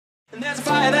There's a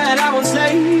fire that I won't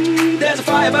slay. There's a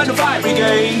fire but no fire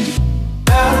brigade.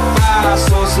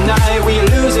 So tonight we are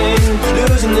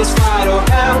losing this fight.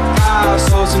 Oh,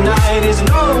 so tonight is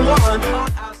no one.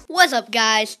 What's up,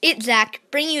 guys? It's Zach,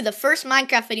 bringing you the first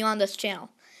Minecraft video on this channel.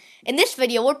 In this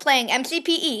video, we're playing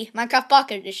MCPE, Minecraft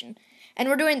Pocket Edition, and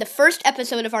we're doing the first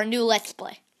episode of our new Let's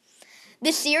Play.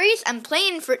 This series, I'm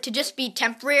planning for it to just be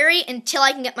temporary until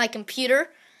I can get my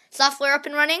computer software up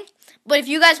and running, but if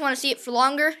you guys want to see it for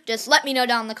longer, just let me know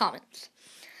down in the comments.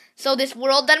 So this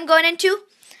world that I'm going into,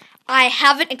 I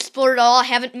haven't explored at all. I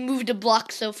haven't moved a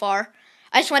block so far.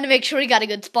 I just wanted to make sure we got a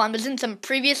good spawn, but in some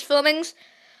previous filmings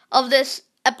of this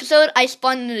episode, I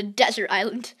spawned in a desert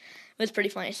island. It was pretty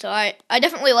funny, so I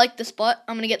definitely like the spot.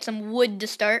 I'm going to get some wood to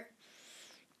start.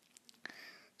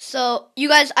 So, you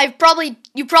guys,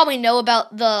 you probably know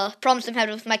about the problems I've had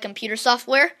with my computer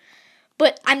software,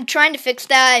 but I'm trying to fix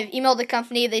that. I've emailed the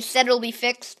company. They said it'll be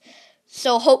fixed,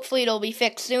 so hopefully it'll be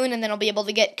fixed soon, and then I'll be able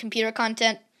to get computer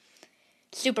content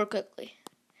super quickly.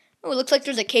 Oh, it looks like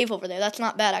there's a cave over there. That's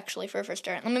not bad, actually, for a first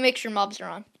start. Let me make sure mobs are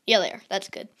on. Yeah, they are. That's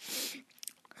good.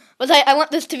 But I want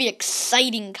this to be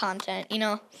exciting content, you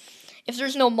know? If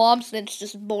there's no mobs, then it's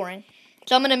just boring.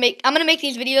 So I'm gonna make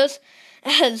these videos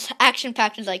as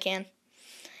action-packed as I can.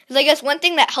 Because I guess one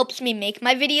thing that helps me make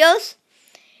my videos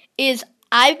is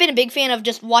I've been a big fan of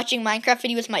just watching Minecraft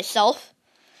videos myself.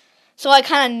 So I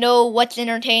kind of know what's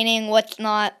entertaining, what's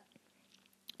not.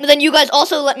 But then you guys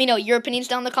also let me know your opinions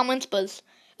down in the comments, because,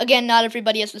 again, not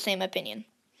everybody has the same opinion.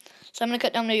 So I'm going to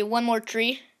cut down maybe one more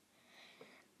tree.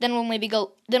 Then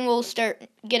we'll start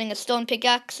getting a stone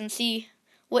pickaxe and see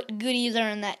what goodies are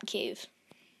in that cave.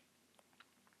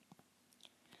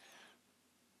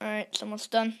 Alright, it's almost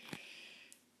done.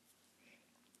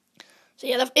 So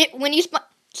yeah,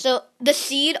 so the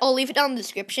seed, I'll leave it down in the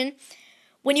description.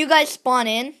 When you guys spawn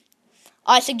in,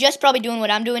 I suggest probably doing what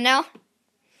I'm doing now,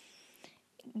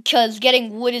 because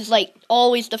getting wood is like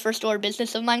always the first order of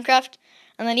business of Minecraft.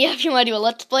 And then yeah, if you want to do a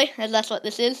Let's Play, as that's what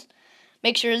this is,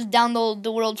 make sure to download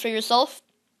the world for yourself,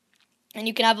 and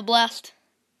you can have a blast.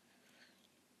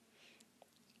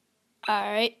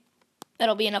 Alright,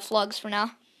 that'll be enough vlogs for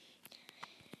now.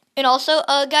 And also,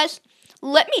 guys,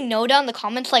 let me know down in the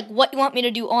comments, like, what you want me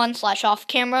to do on/off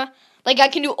camera. Like, I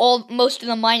can do most of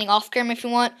the mining off camera if you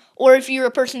want, or if you're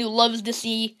a person who loves to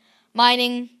see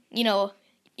mining, you know,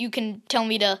 you can tell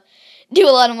me to do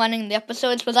a lot of mining in the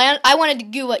episodes, because I wanted to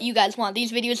do what you guys want.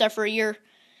 These videos are for your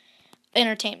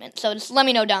entertainment, so just let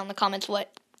me know down in the comments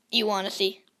what you want to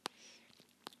see.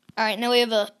 Alright, now we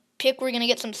have a pick. We're going to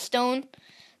get some stone,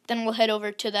 then we'll head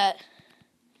over to that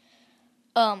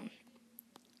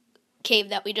cave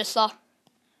that we just saw.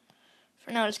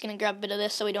 For now, I'm just going to grab a bit of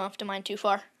this so we don't have to mine too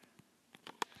far.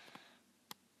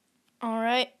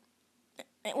 Alright.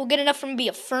 We'll get enough from be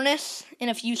a furnace and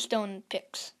a few stone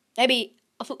picks. Maybe,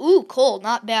 ooh, coal.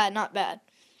 Not bad, not bad.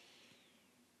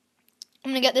 I'm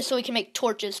going to get this so we can make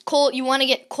torches. Coal, you want to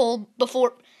get coal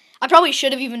before. I probably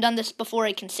should have even done this before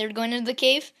I considered going into the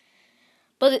cave.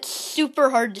 But it's super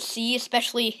hard to see,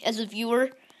 especially as a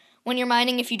viewer, when you're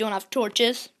mining if you don't have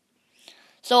torches.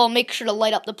 So I'll make sure to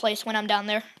light up the place when I'm down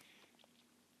there.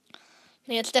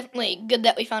 Yeah, it's definitely good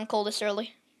that we found coal this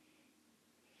early.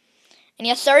 And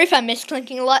yeah, sorry if I'm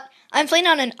misclicking a lot. I'm playing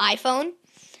on an iPhone,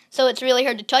 so it's really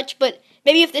hard to touch. But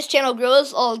maybe if this channel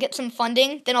grows, I'll get some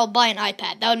funding, then I'll buy an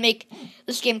iPad. That would make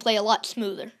this gameplay a lot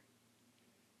smoother.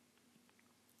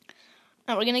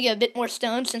 Now we're going to get a bit more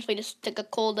stone since we just took a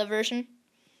coal diversion.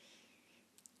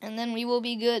 And then we will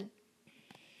be good.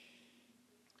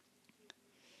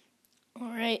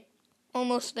 Alright,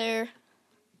 almost there.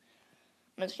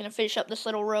 I'm just going to finish up this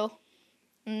little row,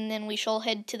 and then we shall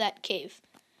head to that cave.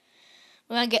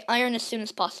 We're going to get iron as soon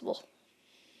as possible.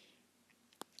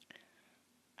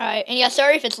 Alright, and yeah,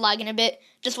 sorry if it's lagging a bit.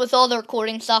 Just with all the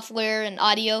recording software and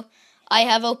audio I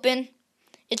have open,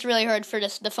 it's really hard for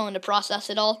the phone to process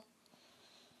it all.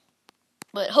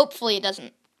 But hopefully it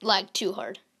doesn't lag too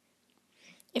hard.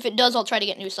 If it does, I'll try to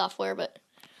get new software, but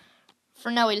for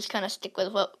now we just kind of stick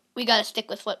with what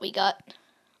we got.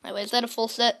 Anyway, is that a full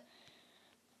set?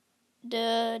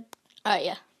 Alright,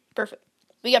 yeah, perfect.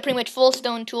 We got pretty much full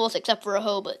stone tools except for a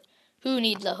hoe, but who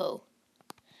needs a hoe?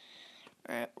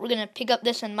 Alright, we're going to pick up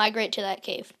this and migrate to that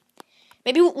cave.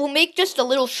 Maybe we'll make just a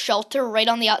little shelter right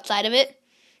on the outside of it,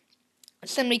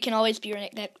 so we can always be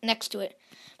right next to it.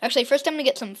 Actually, first I'm going to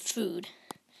get some food.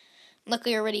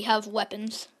 Luckily I already have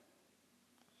weapons.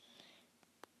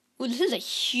 Ooh, this is a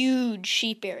huge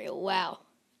sheep area. Wow.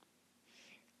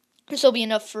 This will be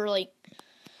enough for, like,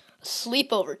 a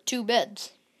sleepover. 2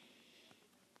 beds.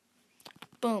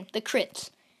 Boom. The crits.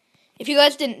 If you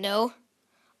guys didn't know,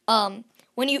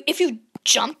 if you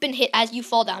jump and hit as you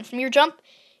fall down from your jump,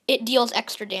 it deals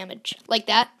extra damage. Like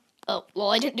that. Oh, well,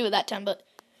 I didn't do it that time, but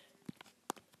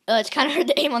it's kind of hard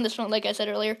to aim on this one, like I said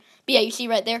earlier. But yeah, you see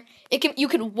right there, you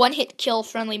can one-hit kill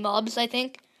friendly mobs, I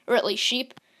think, or at least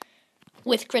sheep,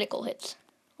 with critical hits,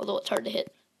 although it's hard to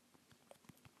hit.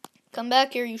 Come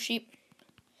back here, you sheep.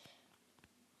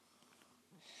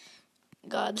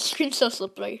 God, the screen's so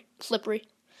slippery.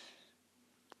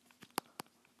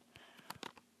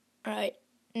 Alright,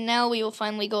 now we will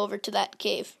finally go over to that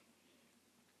cave.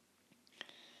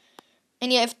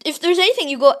 And yeah, if there's anything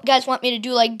you guys want me to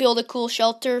do, like build a cool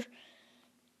shelter,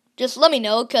 just let me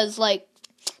know, because, like,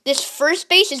 this first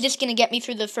base is just going to get me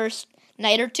through the first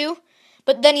night or two.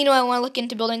 But then, I want to look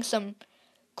into building some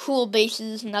cool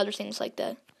bases and other things like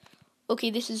that.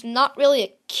 Okay, this is not really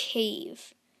a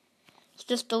cave. It's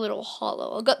just a little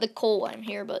hollow. I got the coal lime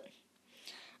here, but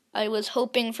I was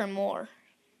hoping for more.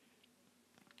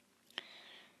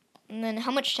 And then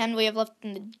how much time do we have left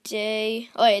in the day?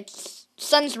 Oh, yeah,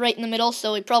 sun's right in the middle,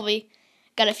 so we probably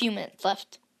got a few minutes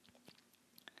left.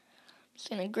 Just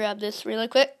gonna grab this really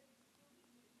quick.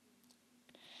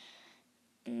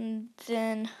 And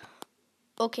then,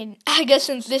 okay, I guess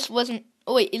since this wasn't,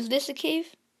 oh wait, is this a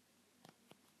cave?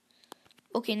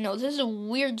 Okay, no, this is a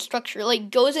weird structure. It,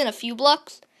 like, goes in a few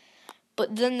blocks,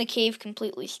 but then the cave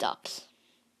completely stops.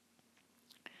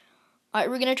 Alright,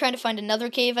 we're gonna try to find another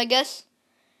cave, I guess.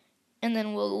 And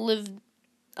then we'll live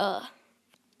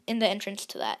in the entrance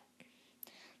to that.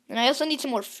 And I also need some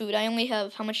more food. I only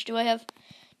have, how much do I have?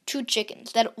 2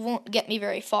 chickens. That won't get me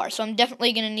very far, so I'm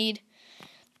definitely going to need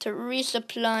to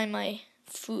resupply my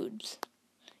foods.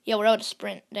 Yeah, we're out of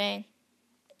sprint. Dang.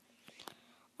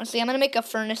 Honestly, I'm going to make a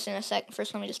furnace in a sec.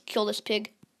 First, let me just kill this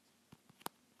pig.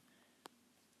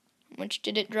 How much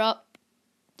did it drop?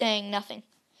 Dang, nothing.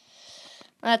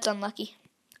 That's unlucky.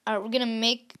 Alright, we're going to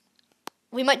make...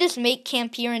 We might just make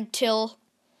camp here until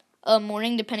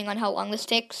morning, depending on how long this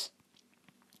takes.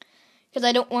 Because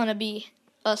I don't want to be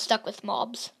stuck with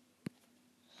mobs.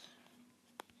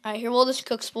 Alright, here while this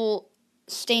cooks, we'll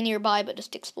stay nearby, but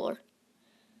just explore.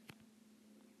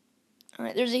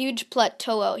 Alright, there's a huge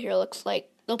plateau out here, looks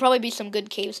like. There'll probably be some good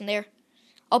caves in there.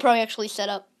 I'll probably actually set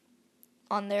up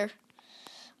on there.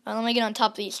 Let me get on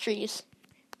top of these trees.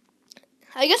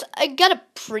 I guess I got a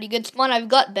pretty good spawn. I've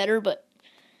got better, but...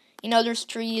 there's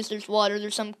trees, there's water,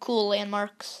 there's some cool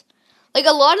landmarks. Like,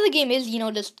 a lot of the game is,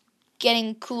 just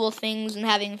getting cool things and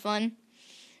having fun.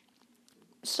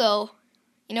 So,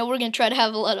 we're going to try to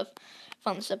have a lot of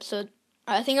fun this episode.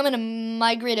 I think I'm going to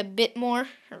migrate a bit more,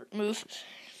 or move,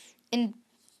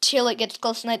 until it gets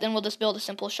close to night, then we'll just build a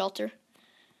simple shelter.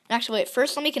 Actually, wait,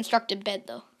 first let me construct a bed,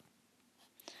 though.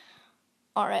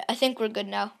 Alright, I think we're good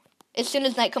now. As soon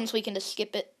as night comes, we can just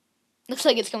skip it. Looks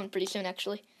like it's coming pretty soon,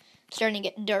 actually. Starting to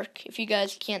get dark, if you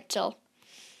guys can't tell.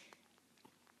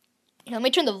 Let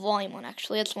me turn the volume on,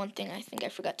 actually. That's one thing I think I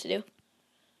forgot to do.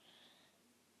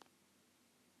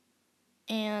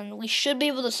 And we should be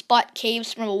able to spot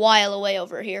caves from a while away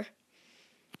over here.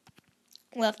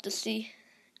 We'll have to see.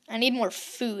 I need more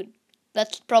food.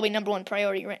 That's probably #1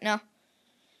 priority right now.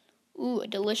 Ooh, a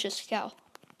delicious cow.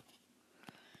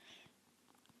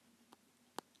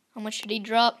 How much did he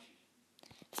drop?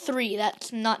 3,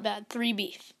 that's not bad. 3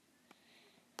 beef.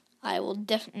 I will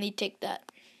definitely take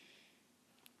that.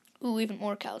 Ooh, even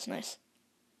more cows, nice.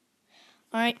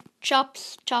 Alright,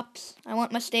 chops. I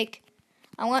want my steak.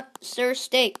 I want sir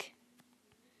steak.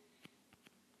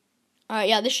 Alright,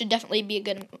 yeah, this should definitely be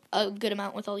a good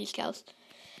amount with all these cows.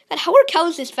 God, how are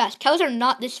cows this fast? Cows are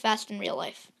not this fast in real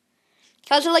life.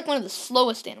 Cows are like one of the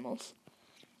slowest animals.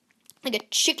 Like a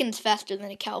chicken's faster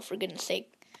than a cow, for goodness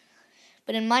sake.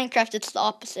 But in Minecraft, it's the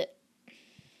opposite.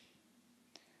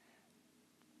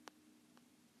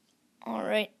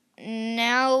 Alright,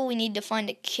 now we need to find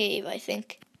a cave, I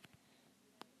think.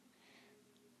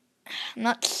 I'm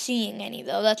not seeing any,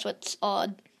 though. That's what's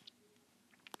odd.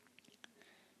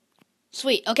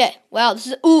 Sweet, okay. Wow, this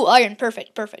is... Ooh, iron.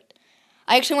 Perfect.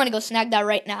 I actually want to go snag that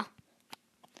right now.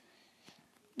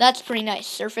 That's pretty nice.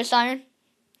 Surface iron.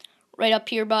 Right up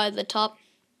here by the top.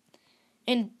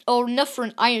 And, oh, enough for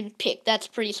an iron pick. That's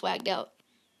pretty swagged out.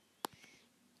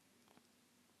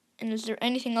 And is there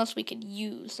anything else we could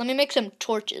use? Let me make some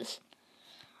torches.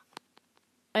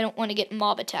 I don't want to get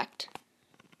mob attacked.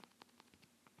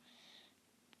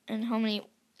 And how many...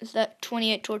 Is that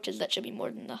 28 torches? That should be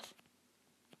more than enough.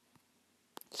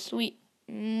 Sweet.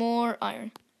 More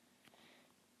iron.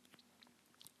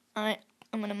 Alright,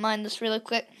 I'm going to mine this really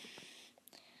quick.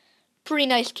 Pretty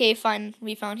nice cave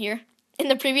we found here. In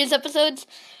the previous episodes,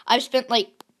 I've spent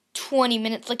like 20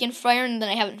 minutes looking for iron, and then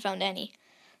I haven't found any.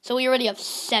 So we already have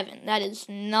 7. That is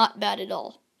not bad at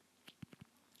all.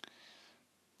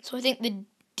 So I think the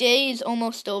day is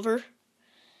almost over.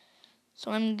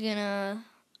 So I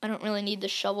don't really need the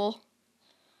shovel.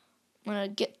 I'm gonna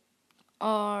get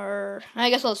I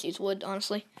guess I'll just use wood,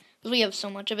 honestly, because we have so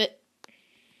much of it.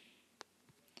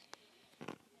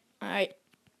 Alright.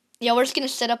 Yeah, we're just gonna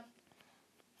set up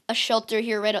a shelter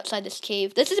here right outside this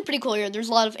cave. This is a pretty cool area. There's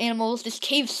a lot of animals. This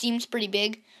cave seems pretty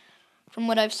big from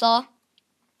what I've saw.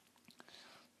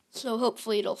 So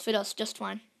hopefully it'll fit us just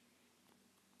fine.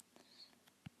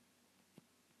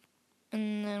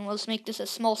 And then we'll just make this a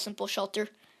small, simple shelter.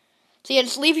 So yeah,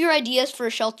 just leave your ideas for a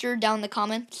shelter down in the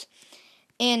comments.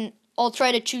 And I'll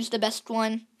try to choose the best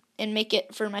one and make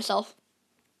it for myself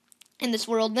in this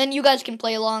world. Then you guys can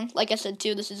play along. Like I said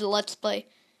too, this is a Let's Play.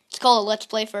 It's called a Let's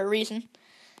Play for a reason.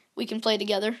 We can play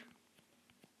together.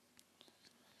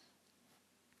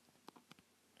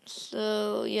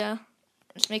 So yeah,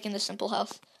 just making this simple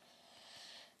house.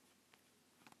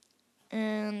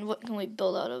 And what can we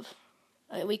build out of?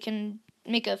 We can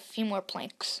make a few more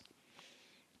planks.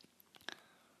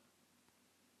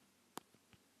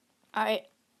 Alright.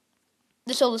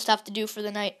 This will just have to do for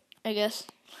the night, I guess.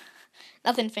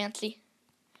 Nothing fancy.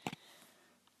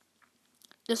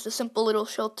 Just a simple little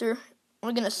shelter.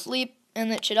 We're gonna sleep, and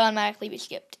it should automatically be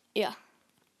skipped. Yeah.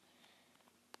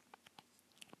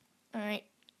 Alright.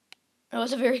 That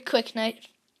was a very quick night.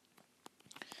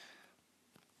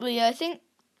 But yeah, I think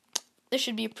this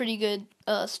should be a pretty good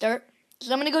start.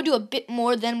 So I'm going to go do a bit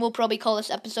more, then we'll probably call this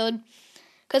episode.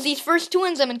 Because these first two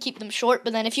ones, I'm going to keep them short.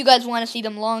 But then if you guys want to see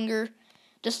them longer,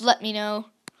 just let me know.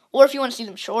 Or if you want to see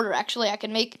them shorter, actually, I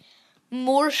can make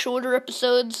more shorter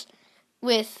episodes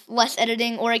with less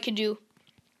editing. Or I could do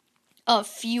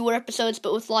fewer episodes,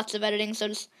 but with lots of editing. So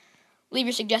just leave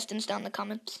your suggestions down in the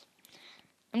comments.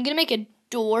 I'm going to make a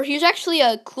door. Here's actually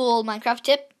a cool Minecraft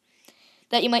tip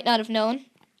that you might not have known.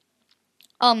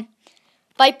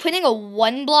 By putting a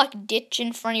 1-block ditch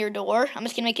in front of your door, I'm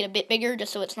just going to make it a bit bigger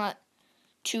just so it's not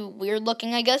too weird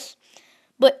looking, I guess.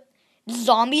 But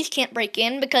zombies can't break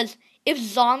in, because if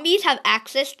zombies have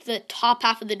access to the top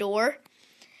half of the door,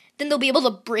 then they'll be able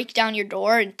to break down your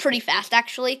door, and pretty fast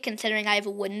actually, considering I have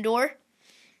a wooden door.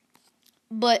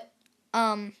 But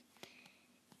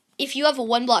if you have a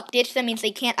 1-block ditch, that means they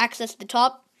can't access the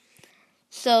top,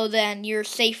 so then you're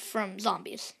safe from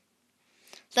zombies.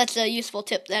 So that's a useful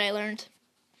tip that I learned.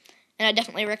 And I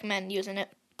definitely recommend using it.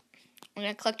 I'm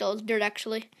going to collect all this dirt,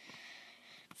 actually.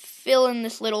 Fill in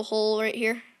this little hole right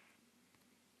here.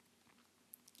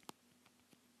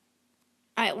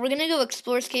 Alright, we're going to go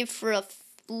explore this cave for a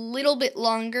little bit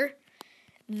longer.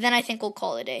 Then I think we'll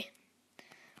call it a day.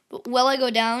 But while I go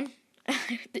down,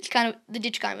 the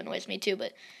ditch kind of annoys me too,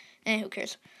 but who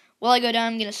cares. While I go down,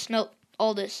 I'm going to smelt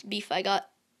all this beef I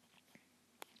got.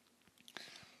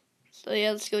 So yeah,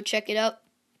 let's go check it out.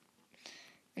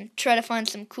 And try to find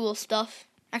some cool stuff.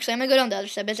 Actually, I'm going to go down the other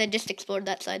side, because I just explored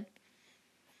that side.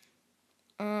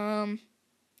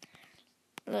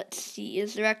 Let's see.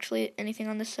 Is there actually anything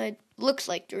on this side? Looks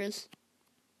like there is.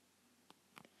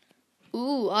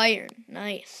 Ooh, iron.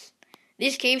 Nice.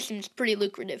 This cave seems pretty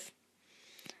lucrative.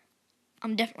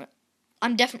 I'm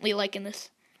definitely liking this.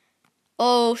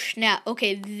 Oh, snap.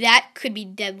 Okay, that could be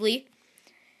deadly.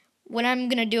 What I'm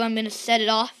going to do, I'm going to set it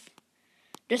off,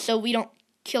 just so we don't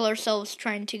kill ourselves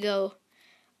trying to go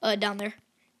down there.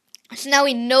 So now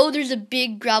we know there's a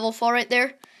big gravel fall right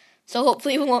there. So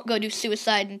hopefully we won't go do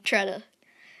suicide and try to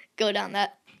go down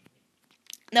that.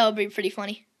 That would be pretty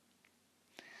funny.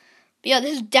 But yeah,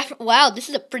 this is wow, this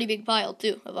is a pretty big pile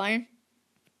too of iron.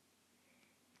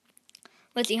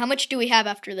 Let's see, how much do we have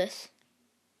after this?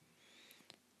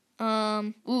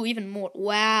 Ooh, even more.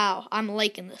 Wow, I'm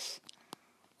liking this.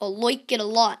 I like it a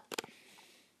lot.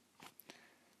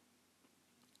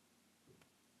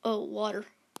 Oh, water.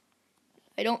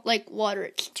 I don't like water.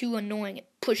 It's too annoying. It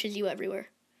pushes you everywhere.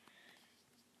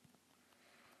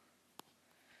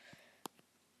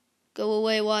 Go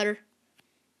away, water.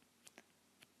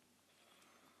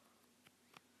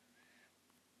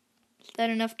 Is that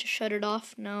enough to shut it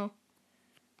off? No.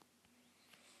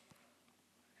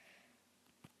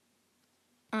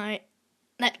 Alright.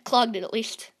 That clogged it at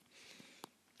least.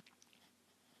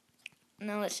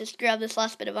 Now let's just grab this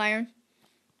last bit of iron.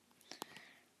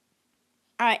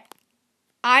 Alright.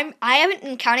 I haven't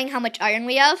been counting how much iron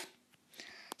we have.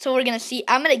 So we're gonna see.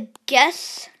 I'm gonna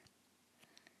guess.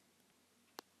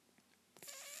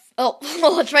 Oh,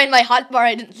 it's right in my hotbar.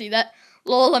 I didn't see that.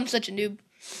 Lol, I'm such a noob.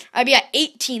 I'd be at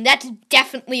 18. That's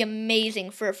definitely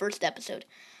amazing for a first episode.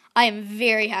 I am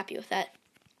very happy with that.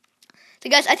 So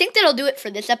guys, I think that'll do it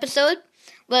for this episode.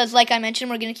 Because like I mentioned,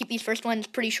 we're going to keep these first ones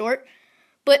pretty short.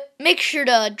 But make sure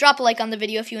to drop a like on the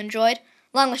video if you enjoyed,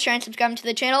 along with sharing and subscribing to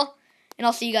the channel. and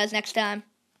I'll see you guys next time.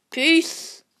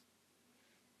 Peace!